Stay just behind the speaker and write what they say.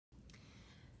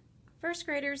First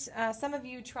graders, some of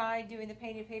you tried doing the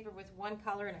painted paper with one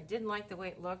color and I didn't like the way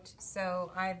it looked,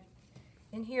 so I'm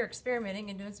in here experimenting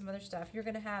and doing some other stuff. You're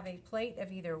going to have a plate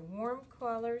of either warm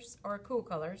colors or cool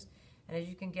colors, and as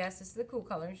you can guess, this is the cool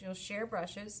colors. You'll share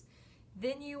brushes.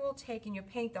 Then you will take and you'll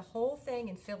paint the whole thing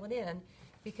and fill it in,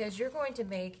 because you're going to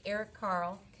make Eric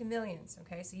Carle chameleons,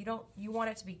 okay? So you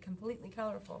want it to be completely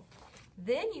colorful.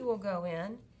 Then you will go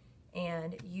in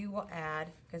and you will add,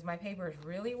 because my paper is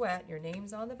really wet, your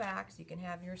name's on the back, so you can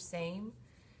have your same,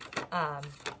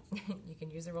 you can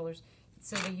use the rollers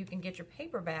so that you can get your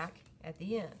paper back at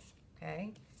the end,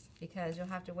 okay? Because you'll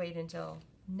have to wait until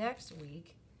next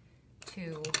week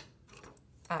to,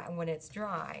 when it's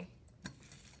dry,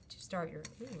 to start your,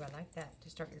 ooh, I like that, to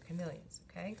start your chameleons,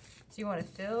 okay? So you want to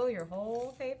fill your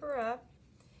whole paper up.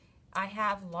 I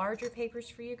have larger papers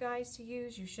for you guys to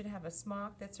use. You should have a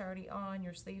smock that's already on.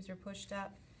 Your sleeves are pushed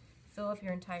up. Fill up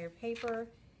your entire paper.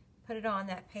 Put it on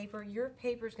that paper. Your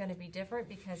paper is going to be different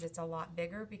because it's a lot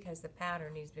bigger, because the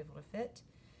pattern needs to be able to fit.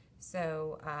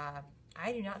 So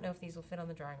I do not know if these will fit on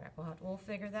the drying rack. We'll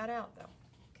figure that out though.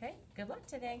 Okay, good luck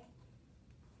today.